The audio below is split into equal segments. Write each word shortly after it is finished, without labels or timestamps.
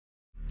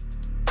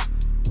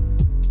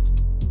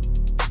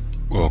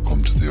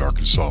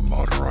Arkansas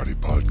Moderati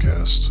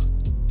podcast.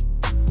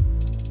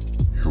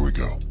 Here we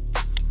go.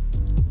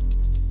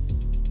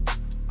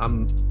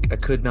 I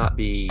could not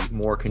be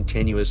more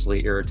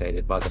continuously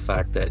irritated by the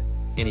fact that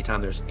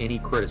anytime there's any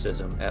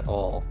criticism at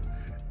all,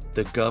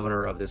 the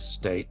governor of this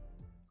state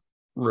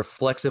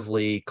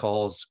reflexively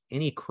calls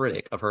any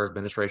critic of her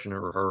administration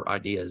or her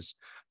ideas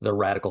the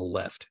radical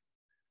left.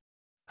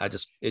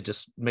 It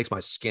just makes my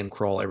skin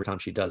crawl every time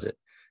she does it.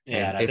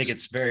 Yeah, and I think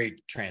it's very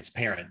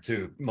transparent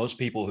too. Most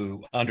people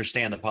who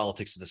understand the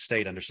politics of the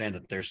state understand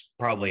that there's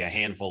probably a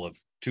handful of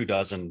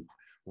 24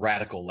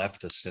 radical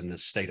leftists in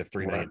this state of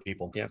 3 million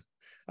people. Yeah.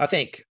 I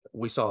think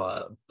we saw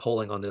a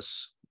polling on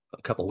this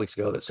a couple of weeks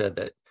ago that said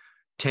that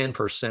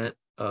 10%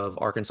 of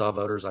Arkansas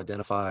voters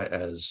identify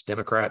as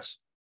Democrats,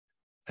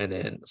 and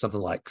then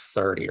something like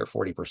 30 or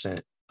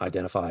 40%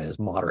 identify as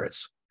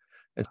moderates.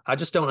 And I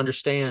just don't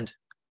understand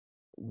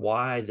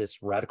why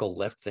this radical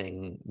left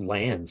thing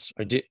lands.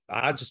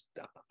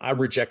 I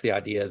reject the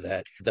idea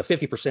that the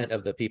 50%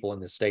 of the people in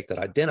the state that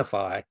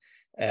identify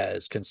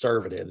as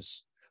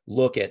conservatives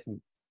look at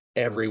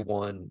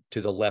everyone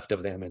to the left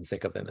of them and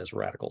think of them as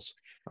radicals.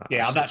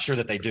 Yeah, I'm not sure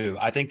that they do.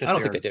 I don't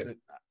think they do.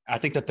 I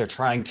think that they're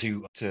trying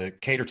to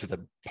cater to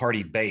the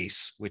party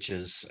base, which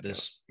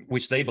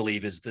they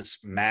believe is this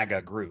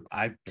MAGA group.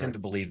 I tend to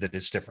believe that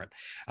it's different.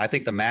 I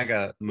think the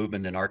MAGA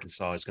movement in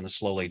Arkansas is going to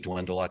slowly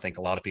dwindle. I think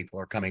a lot of people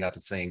are coming up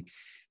and saying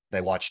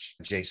they watched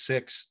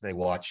J6, they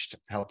watched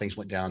how things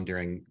went down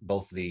during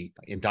both the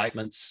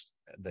indictments,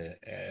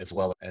 as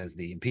well as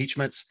the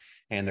impeachments,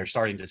 and they're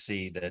starting to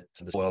see that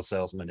the oil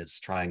salesman is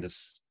trying to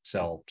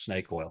sell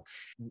snake oil.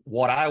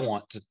 What I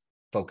want to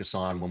focus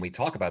on when we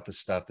talk about this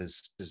stuff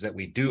is that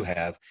we do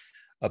have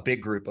a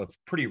big group of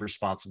pretty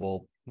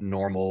responsible,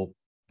 normal,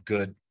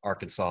 good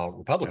Arkansas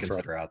Republicans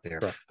that are out there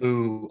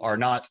who are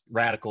not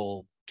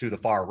radical to the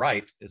far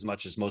right as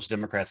much as most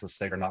Democrats in the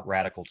state are not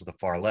radical to the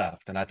far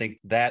left. And I think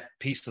that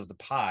piece of the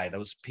pie,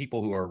 those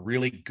people who are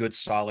really good,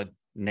 solid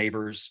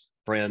neighbors,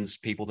 friends,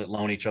 people that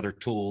loan each other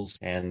tools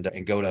and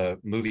go to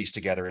movies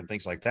together and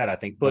things like that, I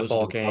think those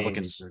are the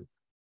Republicans.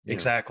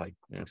 Exactly.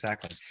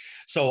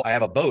 So I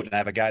have a boat, and I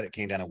have a guy that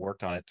came down and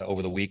worked on it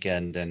over the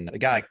weekend, and the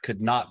guy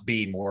could not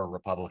be more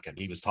Republican.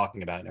 He was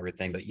talking about it and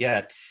everything, but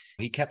yet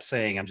he kept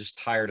saying, I'm just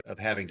tired of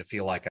having to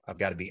feel like I've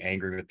got to be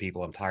angry with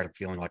people. I'm tired of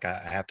feeling like I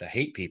have to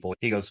hate people.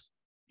 He goes,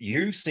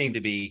 you seem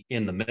to be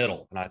in the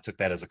middle. And I took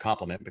that as a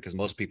compliment because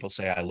most people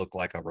say I look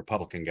like a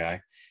Republican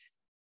guy.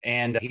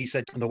 And he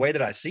said, the way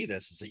that I see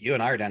this is that you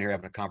and I are down here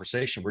having a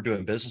conversation. We're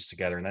doing business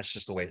together, and that's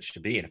just the way it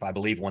should be. And if I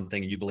believe one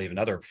thing and you believe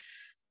another,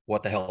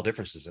 what the hell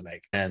difference does it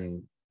make?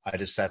 And I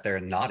just sat there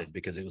and nodded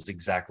because it was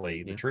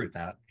exactly the truth.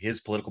 Now,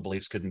 his political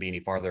beliefs couldn't be any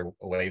farther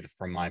away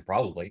from mine,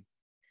 probably,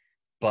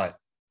 but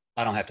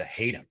I don't have to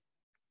hate him.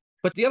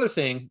 But the other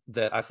thing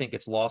that I think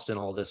gets lost in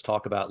all this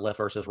talk about left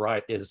versus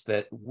right is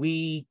that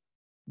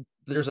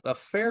there's a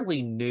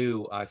fairly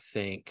new, I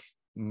think,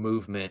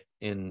 movement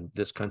in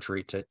this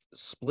country to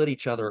split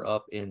each other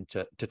up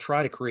into to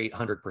try to create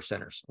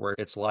 100%ers, where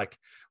it's like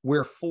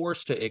we're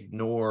forced to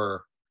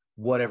ignore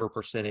whatever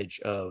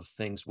percentage of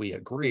things we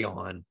agree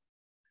on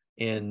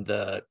in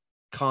the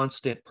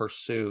constant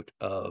pursuit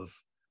of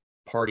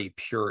party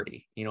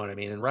purity. You know what I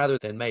mean? And rather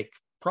than make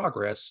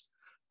progress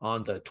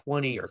on the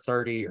 20 or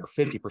 30 or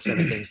 50%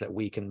 of things that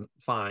we can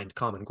find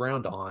common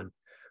ground on,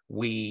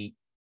 we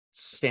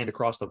stand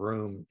across the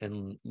room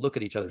and look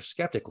at each other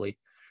skeptically,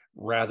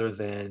 rather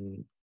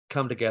than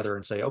come together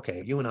and say,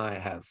 okay, you and I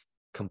have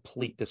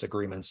complete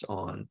disagreements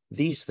on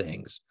these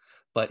things,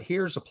 but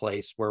here's a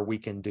place where we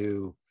can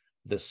do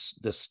the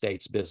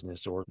state's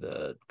business or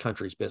the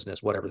country's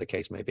business, whatever the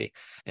case may be.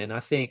 And I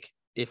think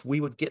if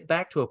we would get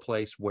back to a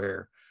place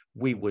where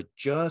we would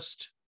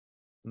just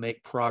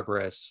make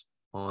progress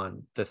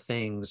on the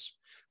things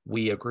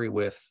we agree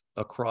with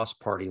across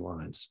party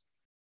lines,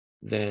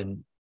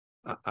 then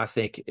I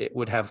think it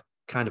would have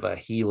kind of a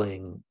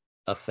healing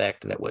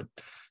effect that would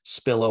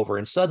spill over.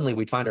 And suddenly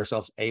we'd find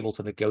ourselves able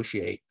to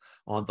negotiate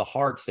on the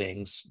hard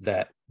things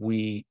that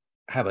we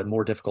have a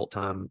more difficult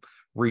time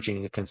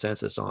reaching a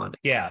consensus on.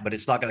 Yeah, but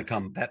it's not going to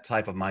come, that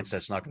type of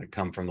mindset's not going to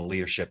come from the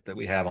leadership that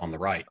we have on the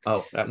right.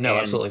 Oh, no,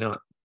 absolutely not.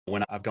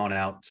 When I've gone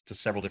out to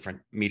several different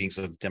meetings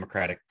of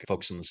Democratic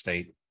folks in the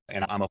state,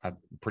 and I'm a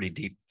pretty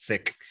deep,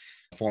 thick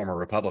former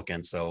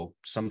Republican, so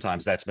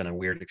sometimes that's been a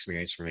weird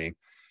experience for me.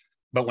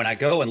 But when I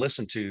go and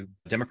listen to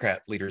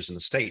Democrat leaders in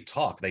the state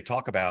they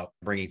talk about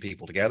bringing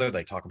people together.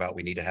 They talk about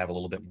we need to have a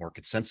little bit more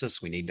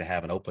consensus. We need to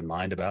have an open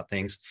mind about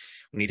things.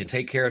 We need to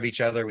take care of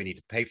each other. We need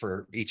to pay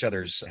for each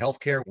other's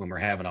health care when we're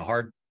having a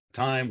hard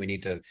time. We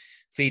need to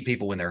feed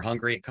people when they're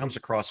hungry. It comes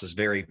across as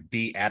very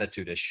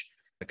beatitude-ish.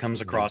 It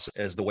comes across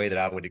as the way that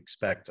I would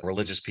expect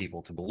religious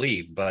people to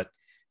believe. But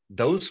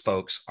those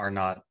folks are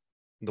not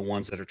the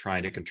ones that are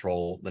trying to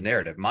control the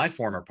narrative. My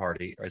former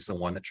party is the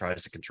one that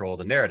tries to control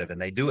the narrative, and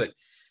they do it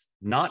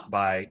not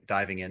by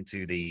diving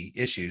into the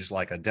issues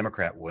like a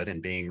Democrat would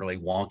and being really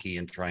wonky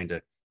and trying to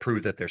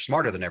prove that they're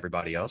smarter than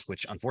everybody else,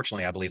 which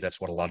unfortunately, I believe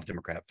that's what a lot of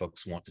Democrat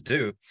folks want to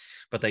do.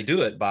 But they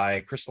do it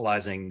by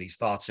crystallizing these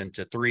thoughts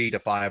into 3 to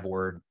 5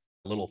 word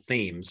little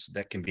themes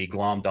that can be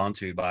glommed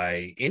onto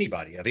by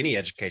anybody of any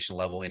educational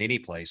level in any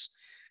place.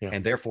 Yeah.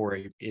 And therefore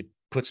it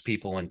puts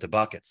people into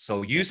buckets.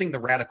 So using the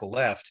radical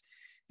left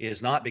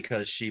is not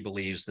because she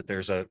believes that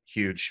there's a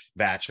huge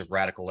batch of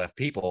radical left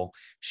people.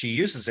 She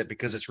uses it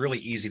because it's really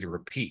easy to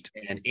repeat.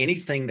 And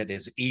anything that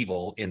is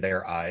evil in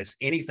their eyes,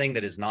 anything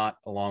that is not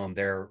aligned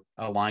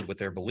with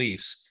their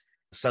beliefs,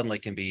 suddenly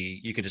can be,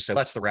 you can just say,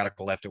 that's the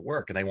radical left at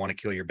work. And they want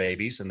to kill your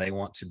babies, and they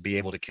want to be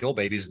able to kill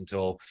babies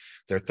until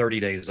they're 30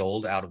 days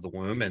old out of the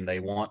womb. And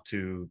they want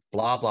to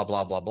blah, blah,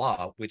 blah, blah,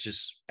 blah, which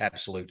is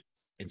absolute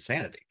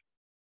insanity.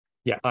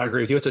 Yeah, I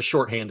agree with you. It's a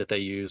shorthand that they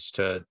use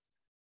to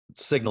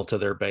signal to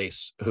their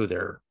base who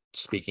they're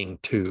speaking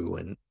to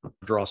and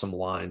draw some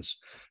lines.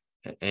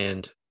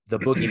 And the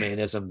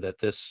boogeymanism that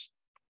this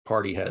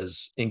party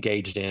has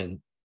engaged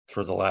in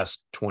for the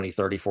last 20,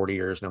 30, 40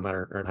 years, no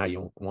matter how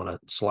you want to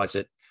slice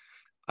it,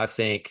 I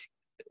think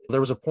there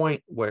was a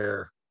point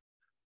where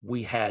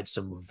we had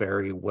some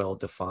very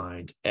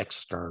well-defined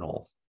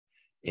external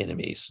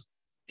enemies,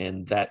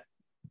 and that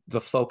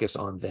the focus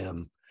on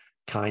them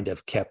kind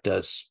of kept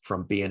us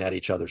from being at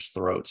each other's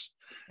throats.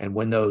 And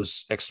when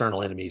those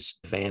external enemies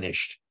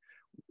vanished,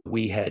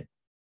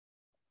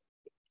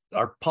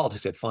 our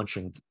politics had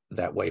functioned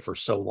that way for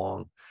so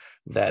long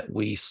that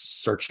we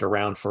searched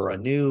around for a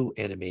new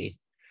enemy,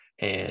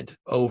 and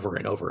over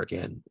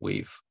again,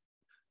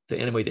 the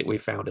enemy that we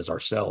found is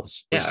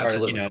ourselves. We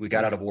started, we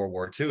got out of World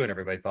War II, and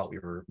everybody thought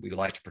we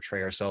liked to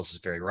portray ourselves as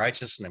very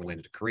righteous, and then we went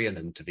into Korea and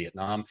then to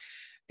Vietnam.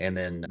 And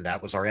then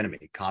that was our enemy,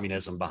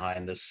 communism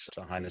behind this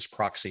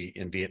proxy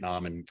in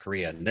Vietnam and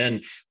Korea. And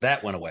then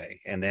that went away.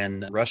 And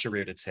then Russia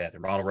reared its head.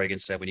 And Ronald Reagan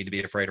said, we need to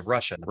be afraid of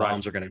Russia. And the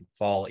bombs are going to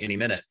fall any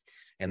minute.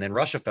 And then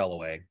Russia fell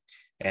away.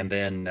 And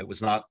then it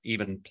was not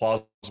even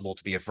plausible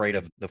to be afraid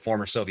of the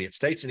former Soviet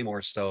states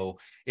anymore. So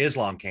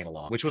Islam came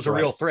along, which was a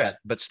real threat.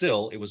 But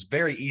still, it was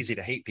very easy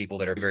to hate people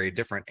that are very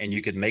different. And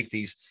you could make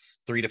these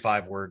 3 to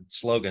 5 word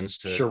slogans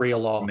to Sharia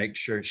law. Make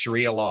sure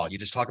Sharia law. You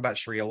just talk about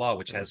Sharia law,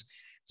 which has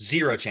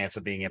zero chance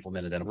of being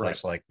implemented in a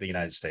place like the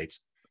United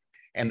States.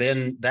 And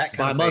then that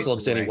kind by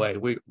Muslims anyway,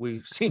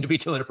 we seem to be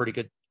doing a pretty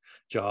good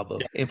job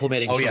of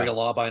implementing Sharia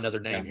law by another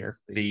name here.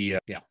 The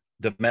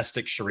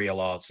domestic Sharia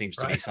law seems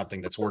to be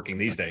something that's working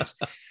these days.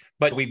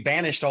 But we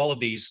banished all of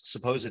these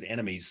supposed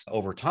enemies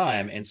over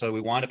time. And so we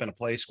wind up in a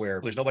place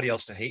where there's nobody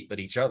else to hate but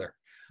each other.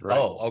 Right.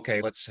 Oh,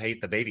 okay, let's hate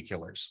the baby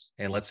killers,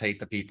 and let's hate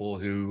the people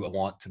who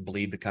want to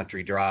bleed the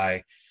country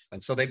dry.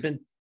 And so they've been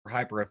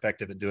hyper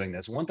effective at doing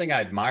this. One thing I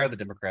admire the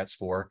Democrats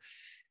for,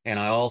 and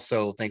I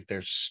also think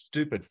they're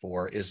stupid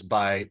for, is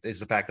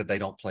the fact that they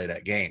don't play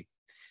that game.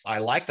 I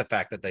like the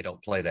fact that they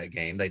don't play that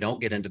game. They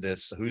don't get into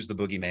this, who's the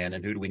boogeyman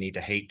and who do we need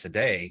to hate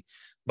today?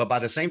 But by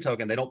the same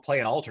token, they don't play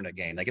an alternate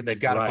game. They've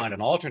got to find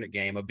an alternate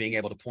game of being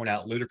able to point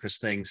out ludicrous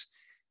things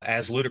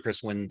as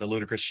ludicrous when the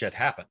ludicrous shit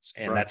happens.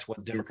 And that's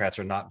what Democrats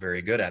are not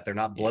very good at. They're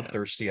not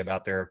bloodthirsty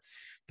about their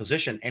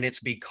position. And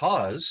it's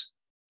because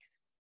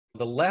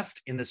the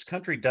left in this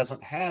country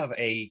doesn't have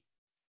a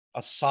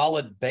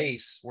solid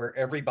base where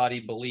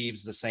everybody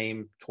believes the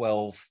same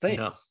 12 things.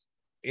 No.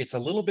 It's a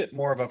little bit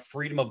more of a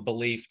freedom of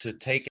belief to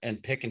take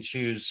and pick and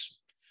choose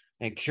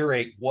and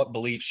curate what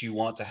beliefs you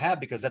want to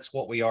have, because that's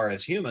what we are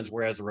as humans,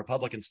 whereas the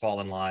Republicans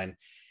fall in line.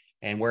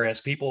 And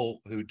whereas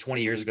people who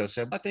 20 years ago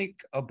said, I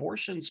think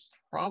abortion's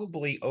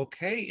probably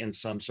okay in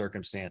some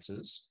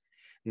circumstances,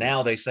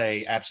 now they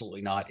say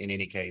absolutely not in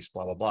any case,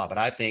 blah, blah, blah. But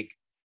I think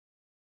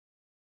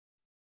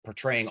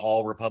portraying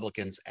all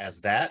Republicans as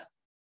that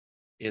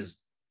is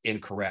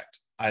incorrect.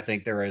 I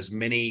think there are as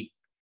many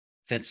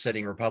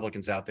fence-sitting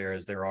Republicans out there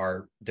as there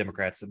are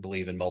Democrats that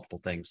believe in multiple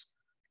things.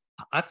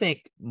 I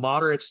think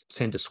moderates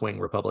tend to swing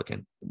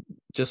Republican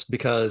just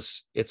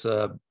because it's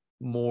a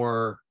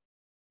more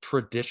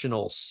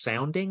traditional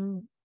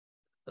sounding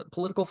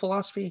political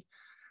philosophy.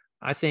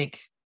 I think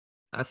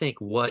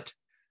what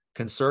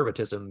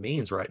conservatism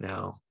means right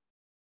now,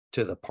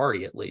 to the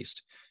party at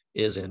least,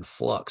 is in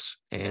flux,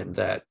 and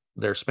that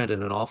they're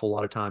spending an awful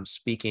lot of time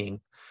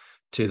speaking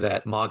to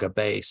that MAGA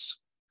base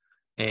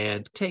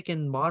and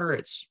taking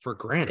moderates for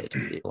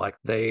granted. Like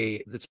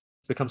it's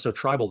become so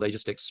tribal, they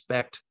just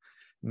expect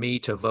me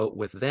to vote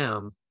with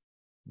them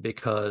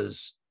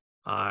because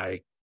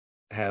I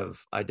have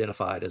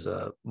identified as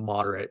a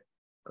moderate,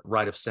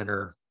 right of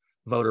center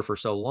voter for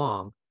so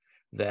long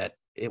that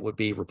it would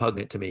be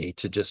repugnant to me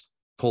to just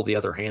pull the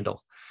other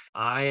handle.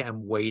 I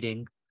am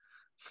waiting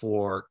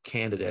for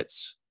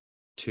candidates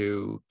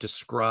to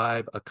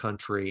describe a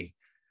country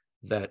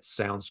that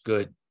sounds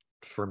good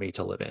for me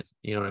to live in.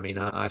 You know what I mean?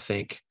 I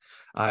think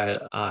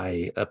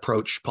I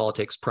approach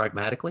politics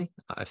pragmatically.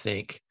 I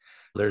think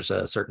there's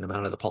a certain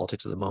amount of the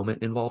politics of the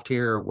moment involved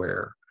here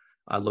where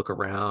I look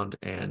around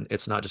and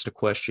it's not just a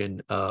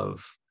question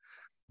of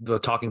the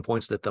talking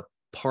points that the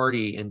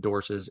party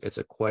endorses. It's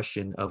a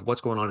question of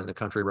what's going on in the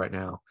country right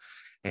now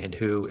and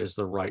who is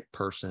the right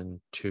person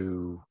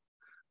to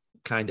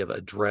kind of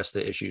address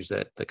the issues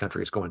that the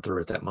country is going through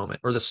at that moment,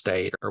 or the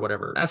state or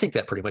whatever. I think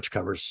that pretty much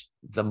covers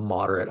the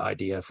moderate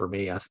idea for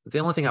me. The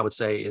only thing I would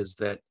say is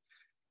that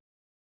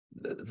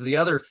The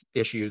other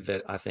issue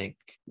that I think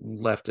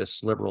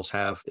leftist liberals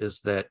have is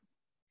that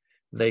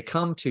they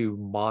come to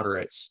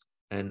moderates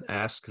and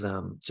ask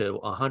them to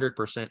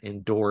 100%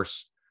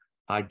 endorse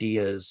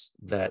ideas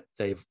that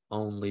they've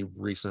only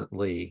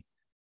recently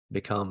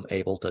become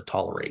able to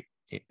tolerate.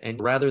 And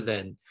rather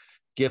than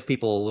give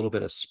people a little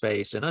bit of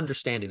space and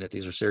understanding that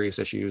these are serious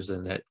issues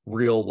and that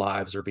real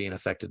lives are being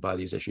affected by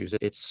these issues,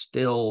 it's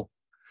still,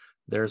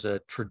 there's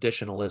a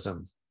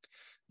traditionalism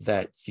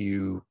that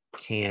you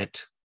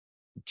can't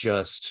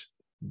just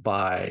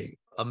by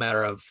a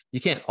matter of, you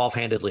can't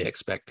offhandedly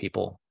expect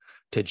people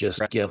to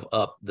just give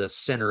up the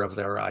center of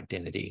their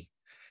identity.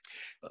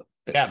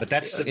 Yeah, but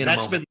that's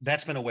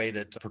been a way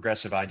that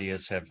progressive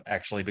ideas have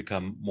actually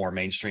become more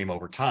mainstream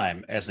over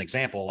time. As an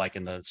example, like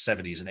in the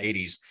 70s and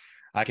 80s,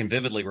 I can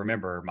vividly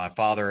remember my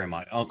father and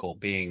my uncle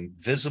being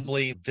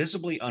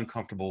visibly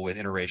uncomfortable with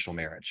interracial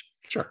marriage.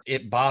 Sure.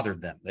 It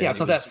bothered them. Yeah,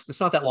 it's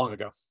not that long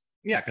ago.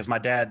 Yeah, because my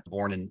dad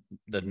born in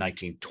the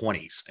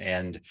 1920s,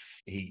 and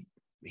he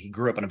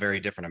grew up in a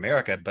very different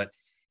America, but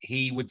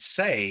he would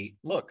say,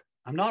 look,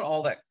 I'm not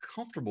all that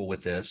comfortable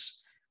with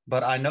this,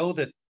 but I know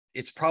that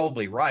it's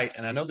probably right.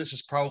 And I know this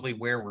is probably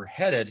where we're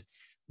headed.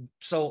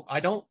 So I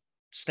don't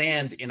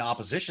stand in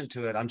opposition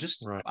to it.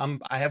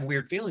 I have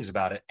weird feelings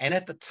about it. And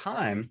at the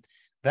time,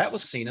 that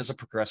was seen as a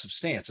progressive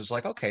stance. It's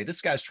like, okay,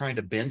 this guy's trying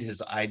to bend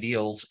his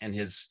ideals and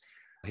his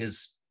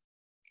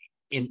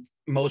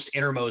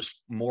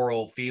innermost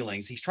moral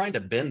feelings. He's trying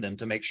to bend them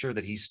to make sure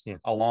that he's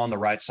along the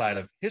right side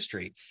of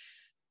history.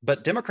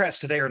 But Democrats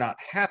today are not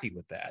happy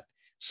with that.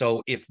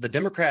 So if the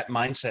Democrat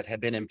mindset had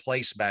been in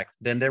place back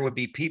then, there would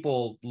be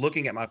people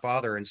looking at my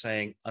father and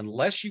saying,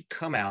 unless you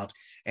come out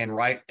and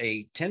write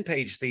a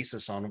 10-page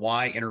thesis on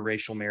why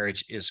interracial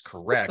marriage is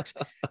correct,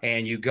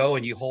 and you go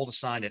and you hold a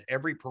sign at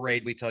every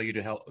parade we tell you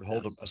to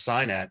hold a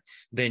sign at,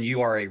 then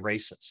you are a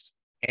racist.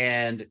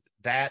 And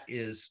that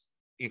is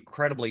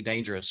incredibly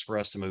dangerous for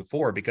us to move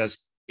forward, because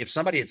if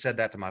somebody had said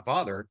that to my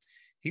father,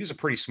 he was a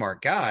pretty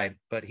smart guy,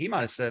 but he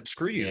might have said,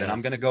 screw you, then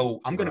I'm going to go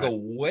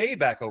way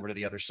back over to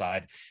the other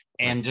side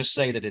and just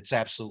say that it's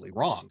absolutely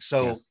wrong.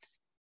 So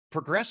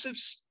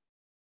progressives,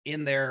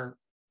 in their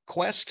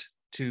quest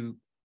to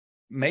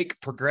make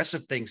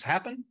progressive things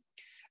happen,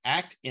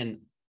 act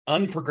in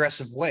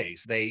unprogressive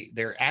ways.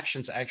 Their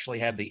actions actually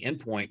have the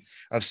endpoint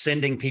of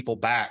sending people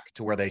back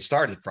to where they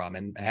started from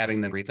and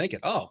having them rethink it.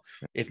 Oh,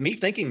 if me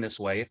thinking this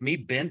way, if me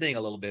bending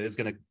a little bit is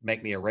going to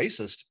make me a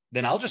racist,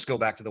 then I'll just go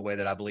back to the way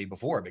that I believed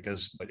before,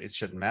 because it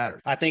shouldn't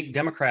matter. I think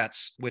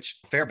Democrats, which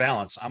fair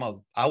balance,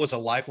 I was a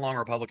lifelong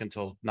Republican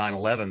until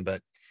 9/11,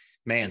 but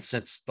man,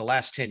 since the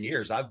last 10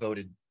 years, I've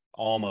voted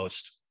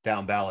almost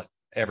down ballot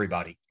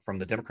everybody from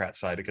the Democrat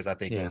side, because I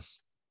think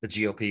the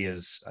GOP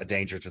is a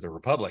danger to the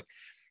Republic.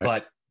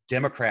 But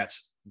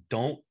Democrats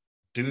don't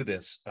do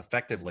this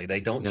effectively.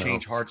 They don't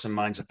change hearts and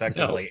minds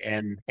effectively.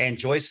 And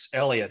Joyce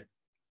Elliott,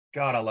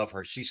 God, I love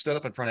her. She stood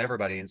up in front of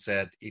everybody and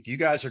said, if you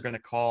guys are going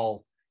to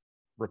call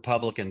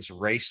Republicans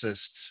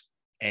racists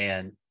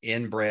and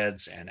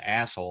inbreds and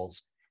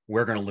assholes,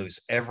 we're going to lose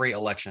every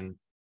election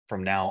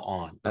from now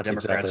on. That's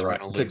Democrats exactly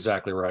right. That's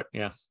exactly right.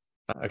 Yeah.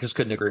 I just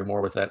couldn't agree more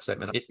with that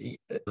statement.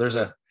 There's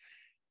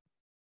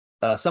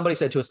somebody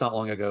said to us not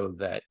long ago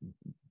that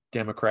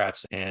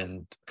Democrats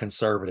and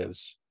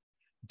conservatives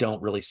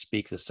don't really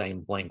speak the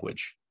same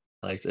language.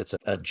 Like, it's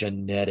a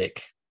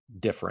genetic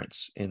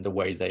difference in the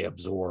way they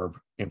absorb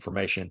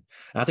information.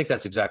 And I think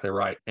that's exactly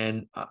right.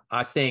 And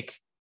I think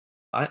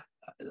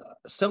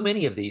so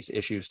many of these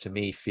issues to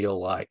me feel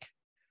like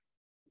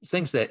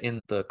things that in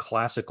the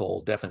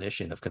classical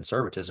definition of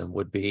conservatism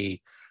would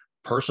be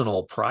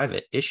personal,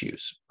 private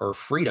issues or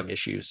freedom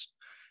issues.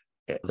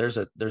 There's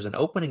an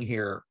opening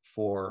here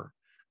for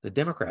the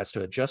Democrats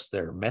to adjust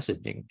their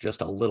messaging just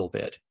a little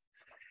bit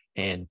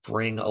and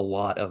bring a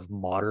lot of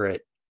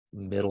moderate,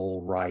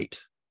 middle right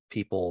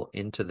people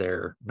into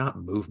their,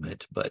 not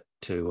movement, but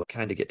to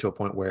kind of get to a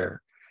point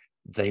where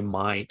they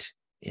might,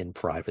 in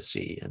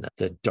privacy and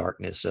the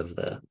darkness of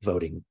the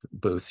voting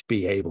booth,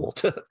 be able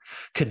to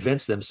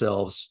convince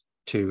themselves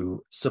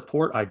to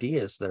support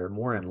ideas that are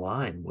more in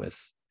line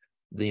with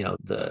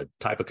the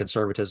type of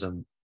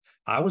conservatism.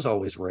 I was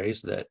always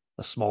raised that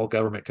a small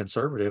government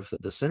conservative,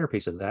 the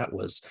centerpiece of that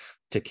was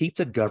to keep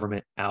the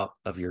government out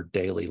of your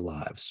daily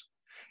lives.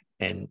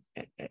 And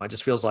it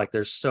just feels like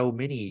there's so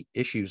many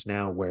issues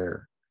now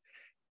where,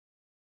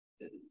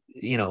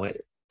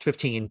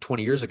 15,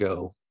 20 years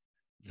ago,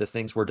 the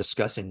things we're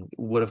discussing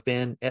would have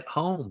been at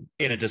home.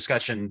 In a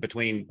discussion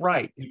between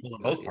people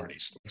in both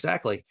parties.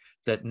 Exactly.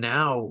 That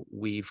now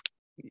we've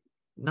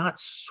not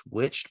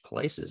switched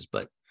places,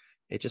 but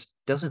it just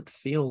doesn't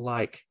feel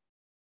like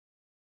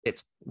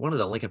it's. One of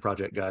the Lincoln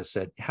Project guys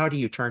said, how do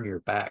you turn your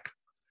back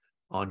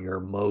on your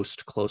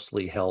most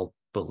closely held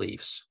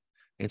beliefs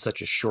in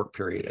such a short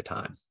period of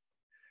time?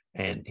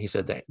 And he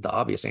said that the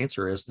obvious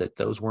answer is that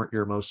those weren't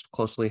your most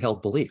closely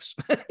held beliefs.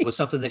 It was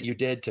something that you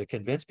did to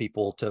convince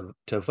people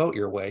to vote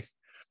your way.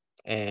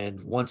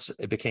 And once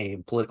it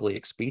became politically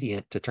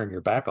expedient to turn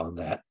your back on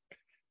that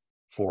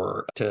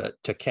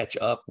to catch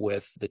up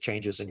with the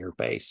changes in your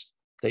base,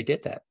 they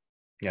did that.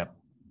 Yeah.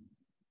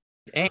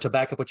 And to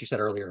back up what you said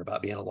earlier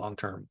about being a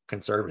long-term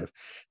conservative,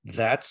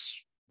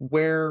 that's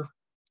where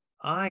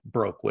I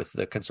broke with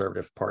the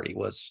Conservative Party,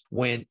 was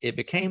when it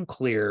became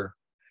clear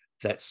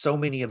that so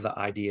many of the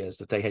ideas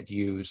that they had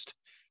used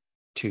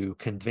to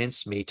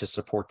convince me to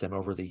support them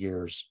over the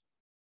years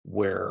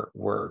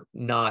were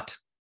not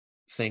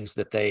things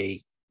that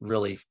they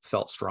really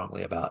felt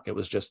strongly about. It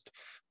was just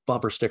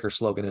bumper sticker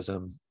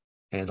sloganism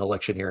and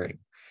electioneering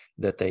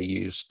that they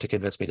used to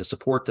convince me to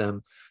support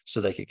them so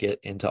they could get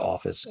into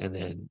office and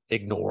then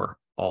ignore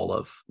all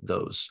of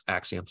those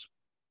axioms.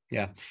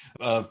 Yeah.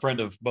 A friend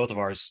of both of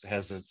ours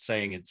has a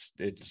saying,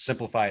 it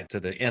simplified to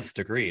the nth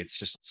degree. It's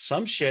just,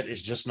 some shit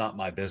is just not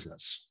my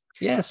business.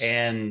 Yes.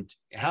 And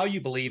how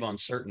you believe on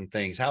certain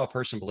things, how a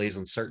person believes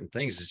on certain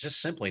things is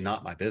just simply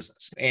not my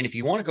business. And if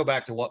you want to go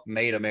back to what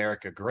made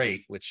America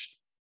great, which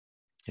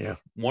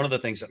one of the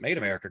things that made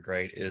America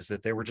great is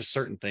that there were just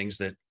certain things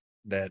that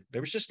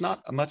there was just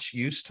not much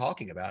use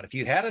talking about. If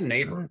you had a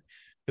neighbor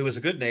who was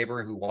a good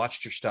neighbor, who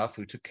watched your stuff,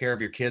 who took care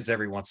of your kids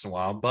every once in a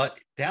while, but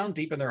down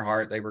deep in their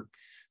heart,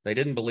 they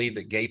didn't believe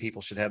that gay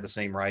people should have the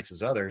same rights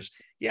as others.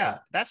 Yeah,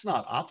 that's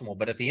not optimal.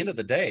 But at the end of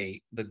the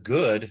day, the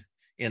good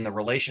in the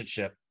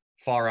relationship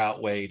far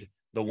outweighed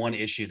the one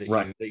issue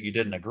that you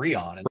didn't agree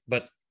on.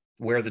 But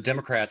where the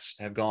Democrats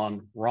have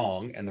gone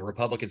wrong and the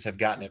Republicans have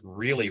gotten it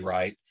really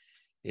right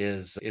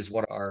is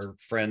what our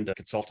friend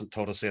consultant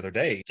told us the other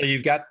day. So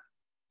you've got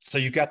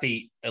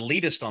the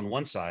elitist on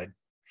one side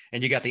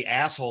and you got the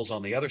assholes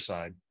on the other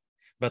side,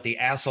 but the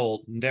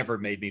asshole never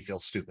made me feel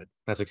stupid.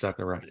 That's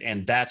exactly right.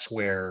 And that's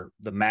where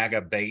the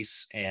MAGA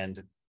base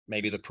and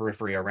maybe the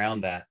periphery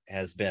around that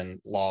has been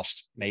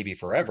lost maybe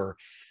forever,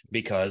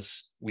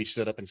 because we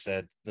stood up and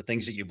said the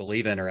things that you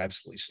believe in are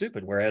absolutely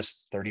stupid.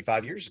 Whereas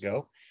 35 years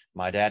ago,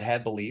 my dad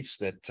had beliefs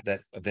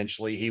that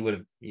eventually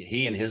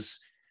he and his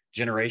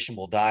generation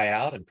will die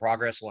out and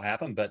progress will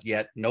happen, but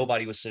yet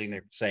nobody was sitting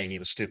there saying he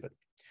was stupid.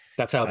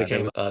 That's how I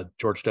became a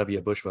George W.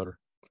 Bush voter.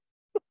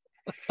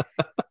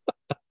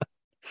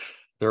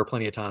 There were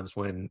plenty of times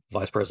when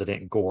Vice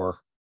President Gore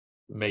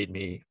made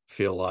me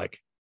feel like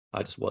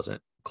I just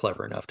wasn't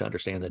clever enough to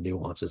understand the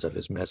nuances of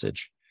his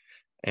message.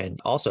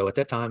 And also at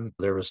that time,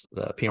 there was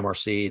the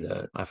PMRC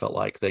that I felt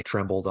like they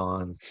trembled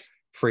on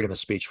freedom of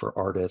speech for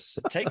artists.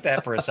 Take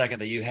that for a second,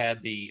 that you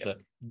had the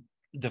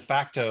de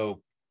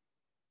facto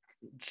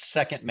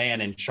second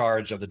man in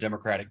charge of the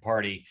Democratic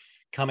Party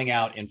coming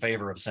out in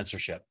favor of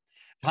censorship.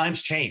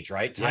 Times change,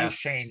 right? Times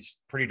change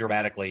pretty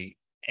dramatically.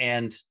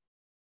 And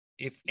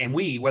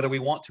we, whether we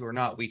want to or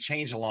not, we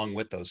change along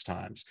with those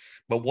times.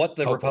 But what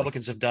the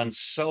Republicans have done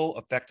so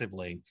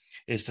effectively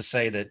is to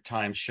say that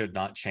times should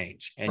not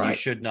change, and you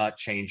should not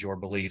change your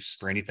beliefs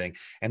for anything.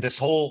 And this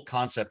whole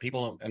concept,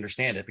 people don't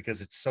understand it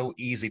because it's so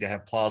easy to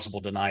have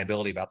plausible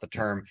deniability about the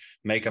term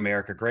 "Make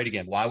America Great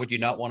Again." Why would you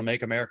not want to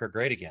make America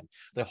great again?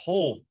 The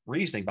whole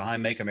reasoning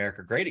behind "Make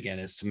America Great Again"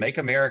 is to make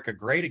America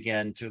great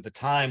again to the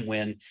time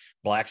when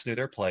blacks knew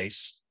their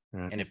place,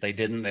 and if they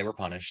didn't, they were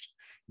punished.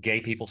 Gay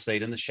people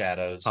stayed in the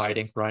shadows,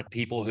 hiding,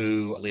 people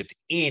who lived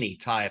any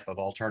type of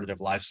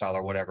alternative lifestyle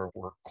or whatever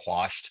were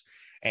quashed,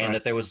 and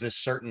that there was this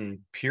certain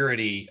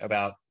purity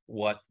about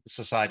what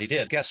society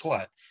did. Guess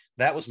what?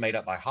 That was made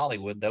up by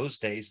Hollywood. Those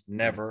days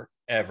never,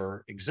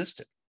 ever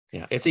existed.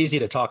 Yeah, it's easy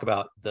to talk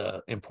about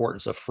the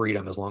importance of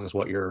freedom as long as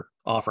what you're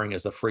offering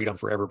is the freedom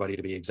for everybody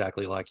to be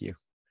exactly like you.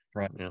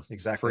 Right.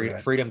 Exactly.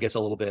 Freedom gets a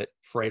little bit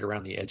frayed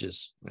around the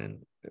edges, and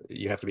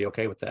you have to be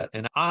okay with that.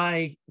 And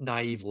I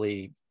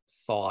naively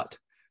thought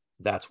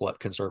that's what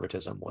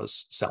conservatism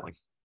was selling,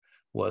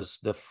 was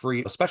the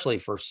free, especially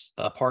for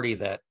a party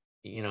that,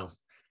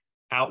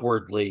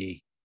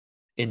 outwardly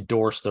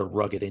endorsed the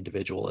rugged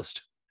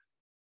individualist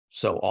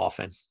so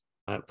often.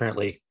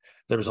 Apparently,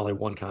 there was only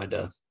one kind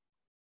of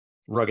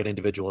rugged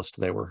individualist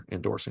they were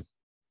endorsing.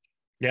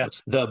 Yeah.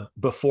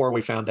 Before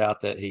we found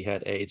out that he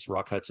had AIDS,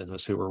 Rock Hudson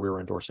was who we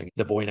were endorsing.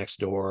 The boy next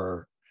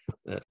door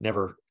that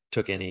never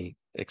took any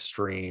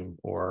extreme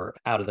or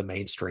out of the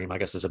mainstream, I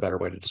guess is a better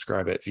way to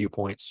describe it,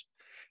 viewpoints,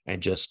 and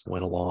just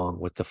went along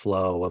with the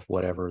flow of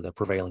whatever the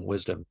prevailing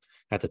wisdom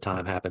at the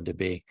time happened to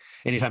be.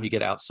 Anytime you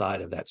get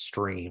outside of that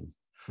stream,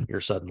 you're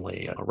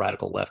suddenly a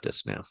radical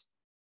leftist now.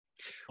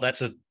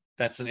 That's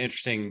an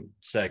interesting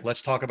seg.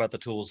 Let's talk about the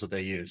tools that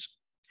they use.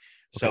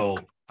 So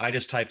I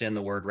just typed in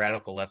the word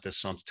radical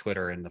leftists on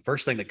Twitter, and the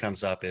first thing that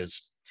comes up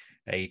is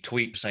a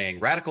tweet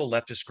saying radical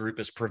leftist group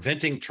is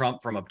preventing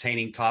Trump from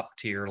obtaining top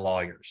tier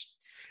lawyers.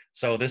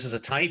 So this is a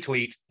tiny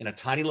tweet in a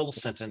tiny little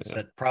sentence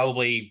that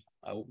probably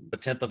a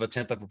tenth of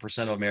a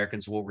percent of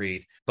Americans will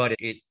read, but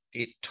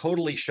it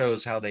totally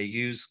shows how they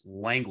use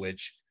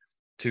language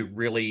to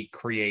really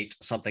create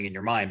something in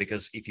your mind.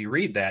 Because if you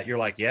read that, you're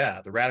like, yeah,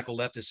 the radical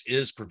leftist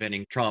is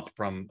preventing Trump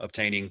from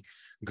obtaining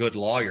good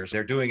lawyers.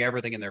 They're doing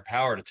everything in their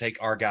power to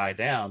take our guy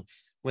down.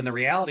 When the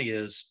reality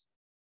is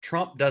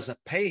Trump doesn't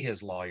pay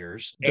his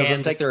lawyers,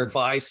 doesn't take their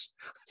advice.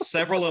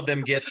 Several of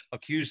them get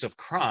accused of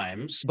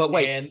crimes, but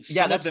wait, and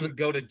some of them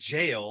go to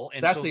jail.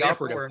 And that's so the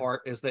operative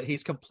part, is that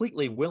he's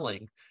completely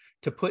willing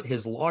to put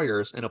his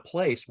lawyers in a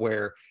place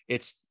where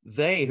it's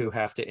they who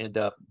have to end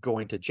up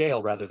going to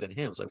jail rather than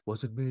him. It's like,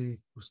 wasn't me, it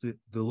was the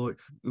lawyer,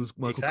 it was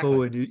Michael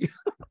Cohen.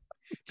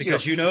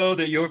 Because you know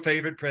that your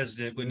favorite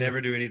president would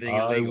never do anything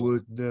illegal. I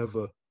would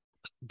never.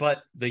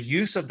 But the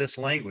use of this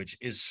language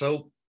is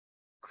so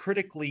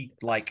critically,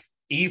 like,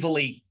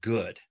 evilly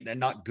good, and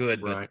not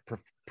good, but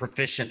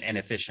proficient and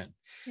efficient.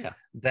 Yeah.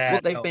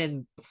 That they've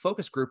been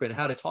focus group in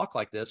how to talk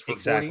like this for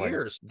 40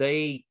 years.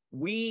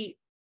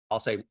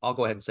 I'll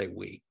go ahead and say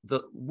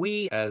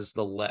we as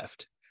the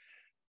left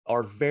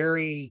are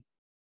very,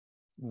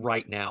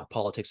 right now,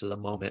 politics of the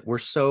moment. We're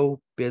so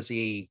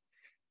busy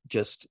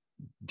just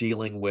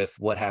dealing with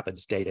what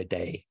happens day to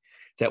day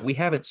that we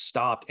haven't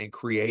stopped and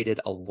created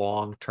a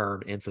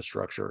long-term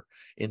infrastructure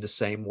in the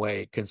same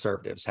way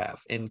conservatives have.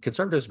 And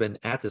conservatives have been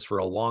at this for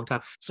a long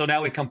time. So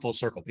now we come full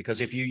circle, because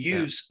if you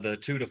use the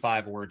 2 to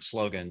 5 word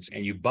slogans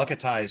and you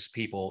bucketize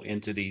people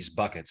into these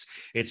buckets,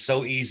 it's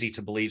so easy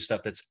to believe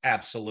stuff that's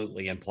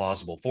absolutely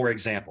implausible. For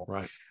example,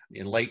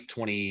 in late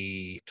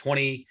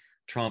 2020,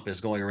 Trump is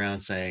going around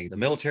saying the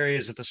military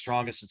is at the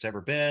strongest it's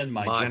ever been.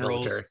 My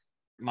generals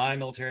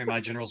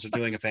are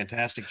doing a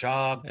fantastic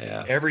job.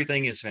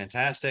 Everything is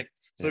fantastic.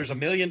 So there's 1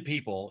 million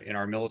people in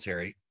our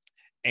military.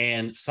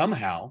 And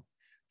somehow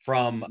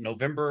from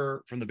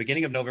the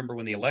beginning of November,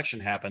 when the election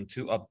happened,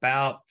 to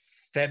about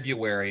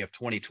February of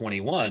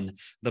 2021,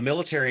 the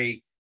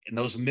military and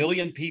those 1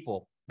 million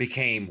people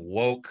became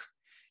woke.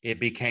 It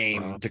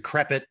became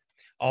decrepit.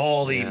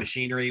 All the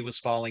machinery was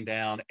falling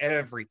down.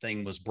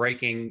 Everything was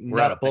breaking.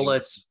 We're out of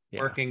bullets.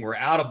 Working. We're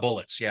out of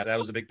bullets. Yeah, that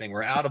was a big thing.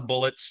 We're out of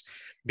bullets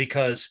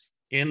because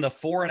in the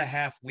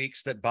 4.5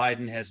 weeks that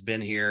Biden has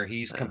been here,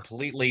 he's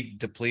completely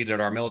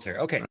depleted our military.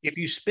 Okay, if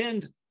you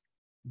spend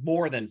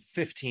more than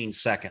 15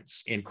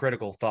 seconds in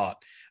critical thought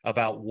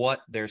about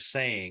what they're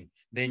saying,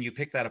 then you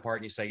pick that apart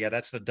and you say, yeah,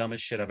 that's the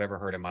dumbest shit I've ever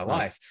heard in my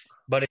life.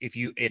 But if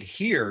you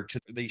adhere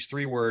to these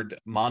 3-word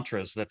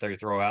mantras that they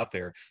throw out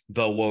there,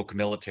 the woke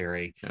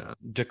military,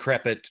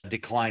 decrepit,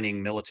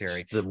 declining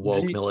military. The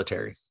woke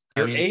military.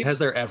 I mean, has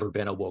there ever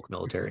been a woke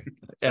military?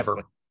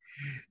 Ever?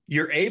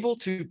 You're able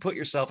to put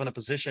yourself in a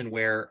position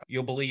where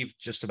you'll believe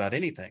just about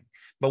anything.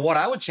 But what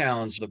I would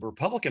challenge the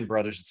Republican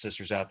brothers and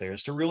sisters out there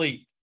is to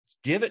really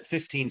give it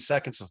 15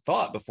 seconds of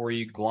thought before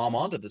you glom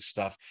onto this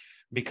stuff,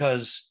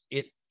 because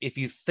if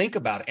you think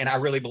about it, and I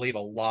really believe a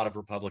lot of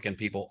Republican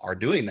people are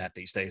doing that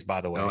these days,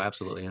 by the way. Oh,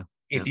 absolutely. Yeah.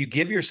 If you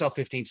give yourself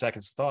 15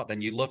 seconds of thought,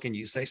 then you look and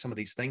you say some of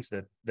these things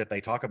that they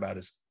talk about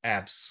is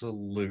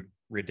absolute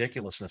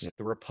ridiculousness.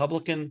 The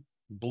Republican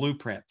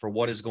blueprint for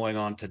what is going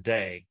on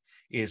today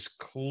was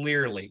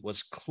clearly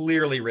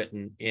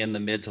written in the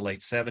mid to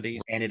late 70s,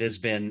 and it has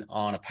been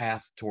on a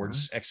path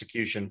towards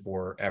execution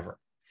forever.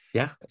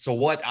 Yeah. So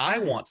what I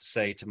want to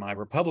say to my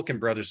Republican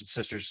brothers and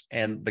sisters,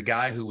 and the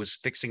guy who was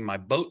fixing my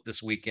boat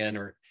this weekend,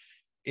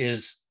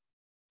 is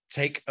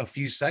take a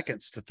few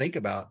seconds to think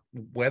about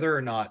whether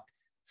or not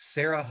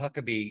Sarah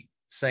Huckabee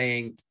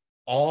saying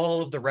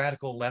all of the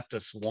radical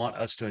leftists want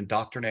us to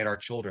indoctrinate our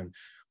children,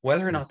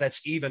 whether or not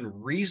that's even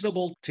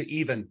reasonable to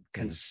even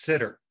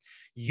consider.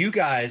 You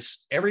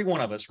guys, every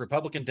one of us,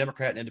 Republican,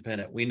 Democrat, and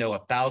Independent, we know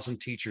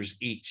 1,000 teachers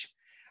each.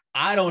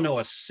 I don't know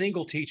a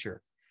single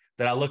teacher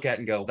that I look at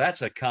and go,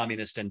 that's a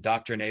communist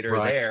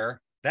indoctrinator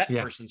there. That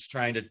person's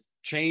trying to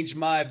change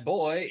my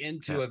boy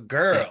into a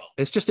girl.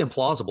 It's just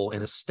implausible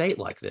in a state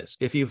like this.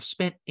 If you've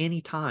spent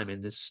any time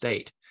in this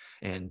state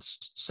and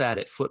sat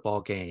at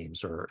football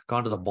games or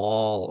gone to the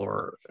mall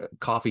or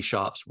coffee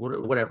shops,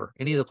 whatever,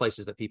 any of the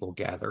places that people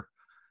gather,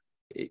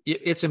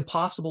 it's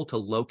impossible to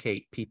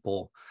locate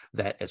people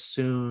that as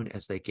soon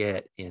as they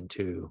get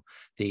into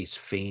these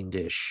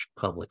fiendish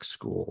public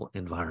school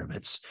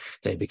environments,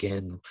 they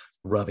begin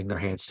rubbing their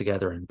hands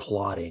together and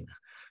plotting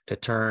to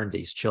turn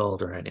these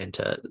children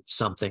into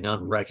something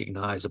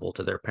unrecognizable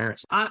to their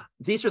parents.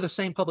 These are the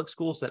same public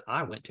schools that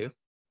I went to.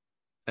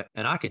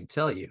 And I can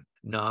tell you,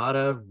 not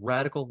a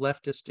radical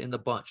leftist in the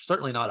bunch,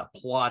 certainly not a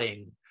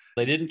plotting.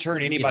 They didn't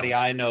turn anybody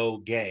I know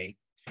gay,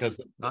 because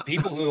the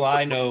people who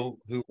I know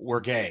who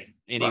were gay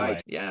anyway.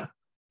 Yeah.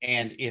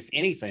 And if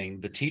anything,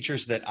 the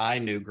teachers that I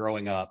knew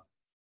growing up,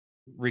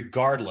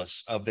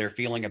 regardless of their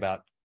feeling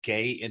about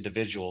gay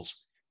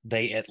individuals,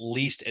 they at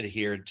least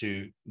adhered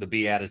to the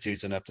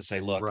Beatitudes enough to say,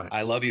 look,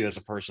 I love you as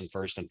a person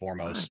first and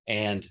foremost.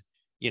 And,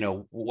 you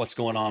know, what's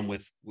going on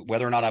with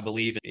whether or not I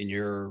believe in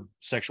your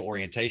sexual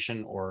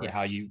orientation or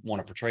how you want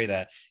to portray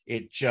that,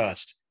 it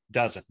just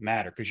doesn't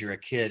matter because you're a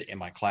kid in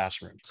my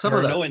classroom.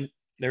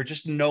 There are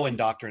just no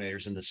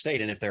indoctrinators in the state.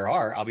 And if there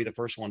are, I'll be the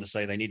first one to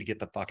say they need to get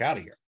the fuck out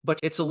of here. But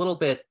it's a little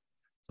bit,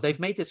 they've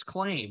made this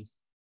claim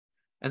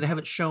and they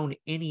haven't shown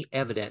any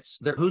evidence.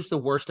 Who's the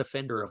worst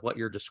offender of what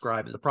you're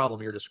describing, the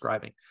problem you're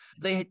describing?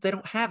 They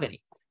don't have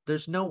any.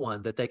 There's no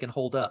one that they can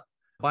hold up.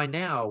 By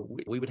now,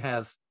 we would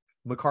have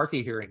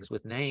McCarthy hearings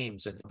with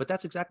names, but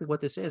that's exactly what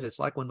this is. It's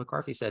like when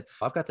McCarthy said,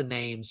 I've got the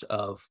names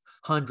of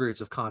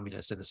hundreds of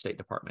communists in the State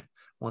Department.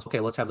 Well, okay,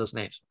 let's have those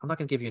names. I'm not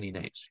going to give you any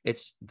names.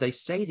 They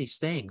say these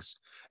things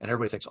and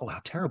everybody thinks, oh, how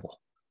terrible,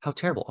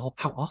 oh,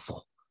 how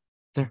awful.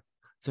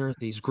 there are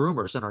these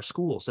groomers in our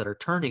schools that are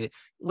turning,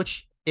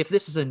 which if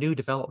this is a new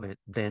development,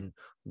 then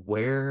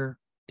where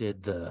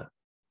did the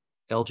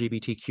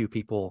LGBTQ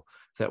people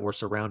that we're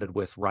surrounded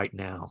with right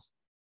now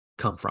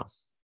come from?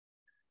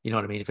 You know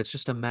what I mean? If it's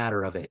just a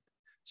matter of it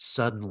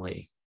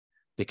suddenly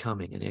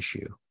becoming an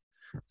issue,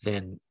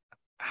 then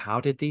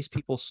how did these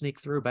people sneak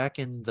through back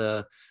in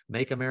the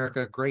Make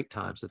America Great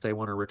times that they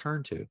want to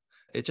return to?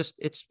 It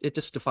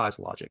just defies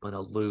logic in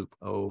a loop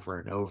over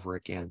and over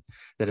again,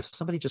 that if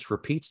somebody just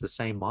repeats the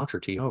same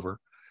mantra to you over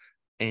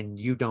and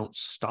you don't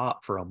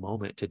stop for a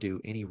moment to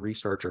do any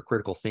research or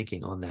critical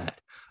thinking on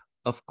that,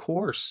 of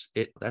course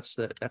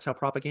that's how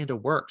propaganda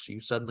works. You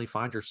suddenly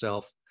find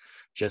yourself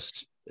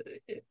just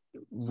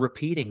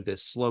repeating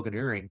this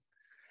sloganeering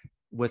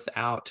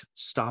without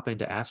stopping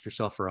to ask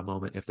yourself for a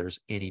moment if there's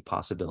any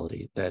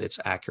possibility that it's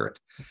accurate.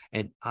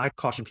 And I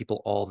caution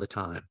people all the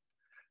time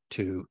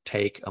to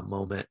take a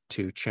moment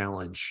to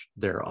challenge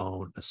their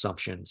own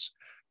assumptions.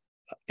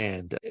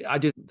 And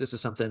this is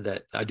something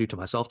that I do to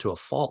myself to a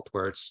fault,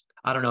 where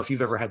I don't know if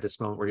you've ever had this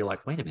moment where you're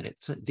like, wait a minute,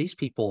 these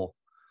people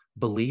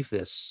believe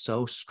this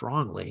so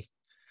strongly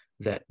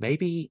that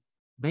maybe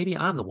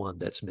I'm the one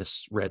that's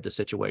misread the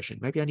situation.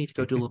 Maybe I need to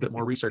go do a little bit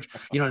more research.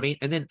 You know what I mean?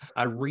 And then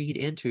I read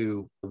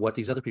into what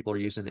these other people are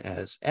using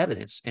as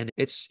evidence, and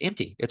it's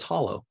empty. It's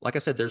hollow. Like I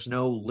said, there's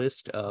no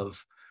list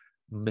of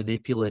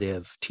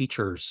manipulative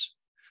teachers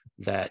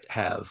that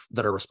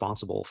are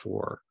responsible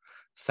for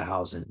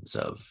thousands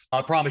of.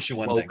 I promise you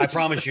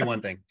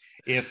one thing.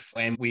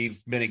 And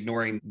we've been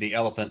ignoring the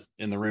elephant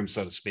in the room,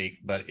 so to speak,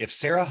 but if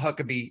Sarah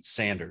Huckabee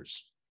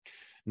Sanders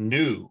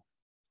knew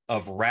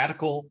of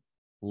radical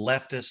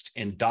leftist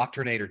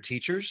indoctrinator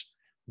teachers,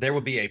 there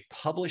would be a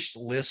published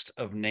list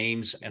of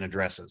names and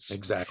addresses.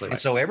 Exactly. And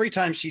so every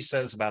time she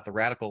says about the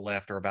radical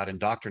left or about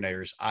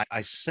indoctrinators,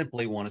 I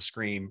simply want to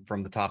scream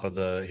from the top of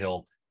the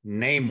hill,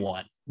 name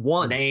one.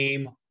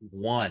 Name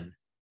one.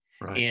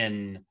 Right.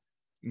 In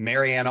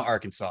Marianna,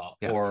 Arkansas,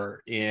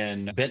 or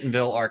in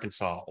Bentonville,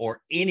 Arkansas,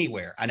 or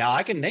anywhere. Now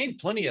I can name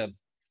plenty of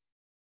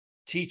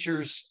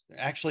teachers,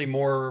 actually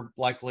more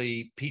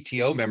likely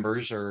PTO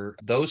members or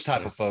those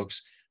type of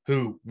folks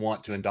who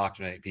want to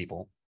indoctrinate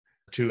people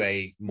to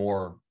a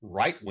more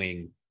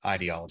right-wing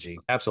ideology.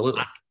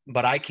 Absolutely.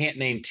 But I can't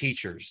name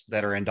teachers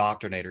that are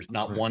indoctrinators,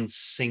 not one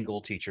single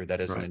teacher that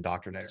is an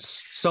indoctrinator.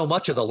 So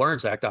much of the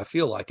LEARNS Act, I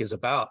feel like, is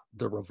about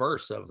the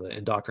reverse of the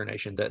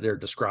indoctrination that they're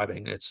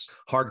describing. It's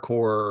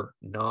hardcore,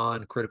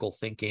 non-critical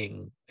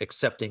thinking,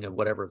 accepting of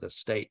whatever the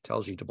state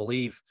tells you to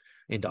believe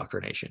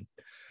indoctrination,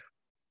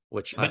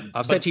 which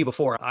I've said to you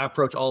before, I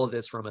approach all of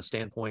this from a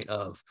standpoint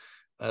of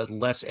a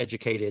less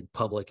educated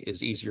public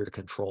is easier to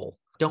control.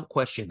 Don't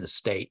question the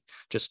state.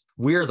 Just,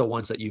 we're the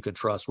ones that you can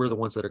trust. We're the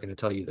ones that are going to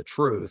tell you the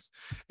truth.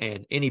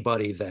 And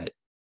anybody that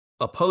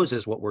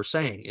opposes what we're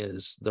saying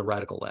is the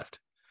radical left.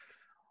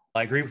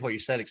 I agree with what you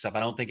said, except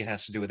I don't think it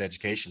has to do with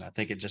education. I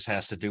think it just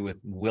has to do with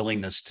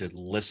willingness to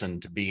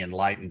listen, to be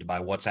enlightened by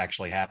what's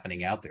actually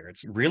happening out there.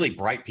 It's really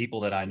bright people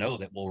that I know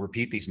that will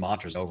repeat these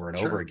mantras over and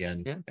over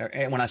again. Yeah.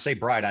 And when I say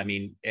bright, I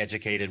mean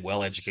educated,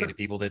 well-educated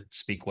people that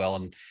speak well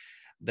and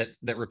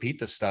that repeat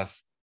this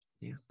stuff.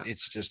 Yeah.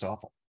 It's just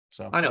awful.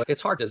 So I know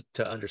it's hard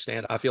to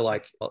understand. I feel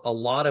like a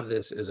lot of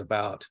this is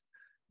about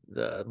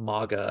the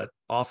MAGA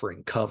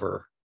offering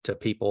cover to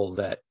people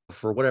that,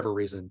 for whatever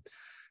reason,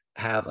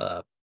 have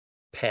a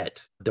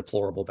pet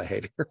deplorable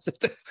behavior.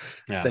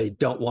 They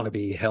don't want to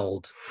be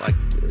held, like,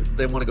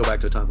 they want to go back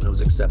to a time when it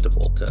was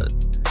acceptable to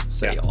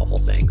say awful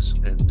things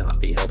and not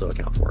be held to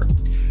account for it.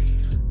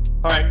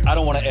 All right, I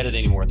don't want to edit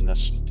any more than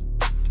this.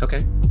 Okay.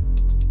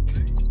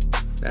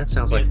 That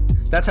sounds like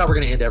that's how we're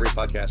going to end every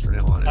podcast from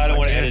now on. I don't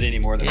want to edit any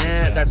more than this.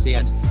 Yeah, that's the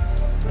end.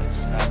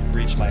 I've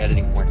reached my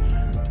editing point.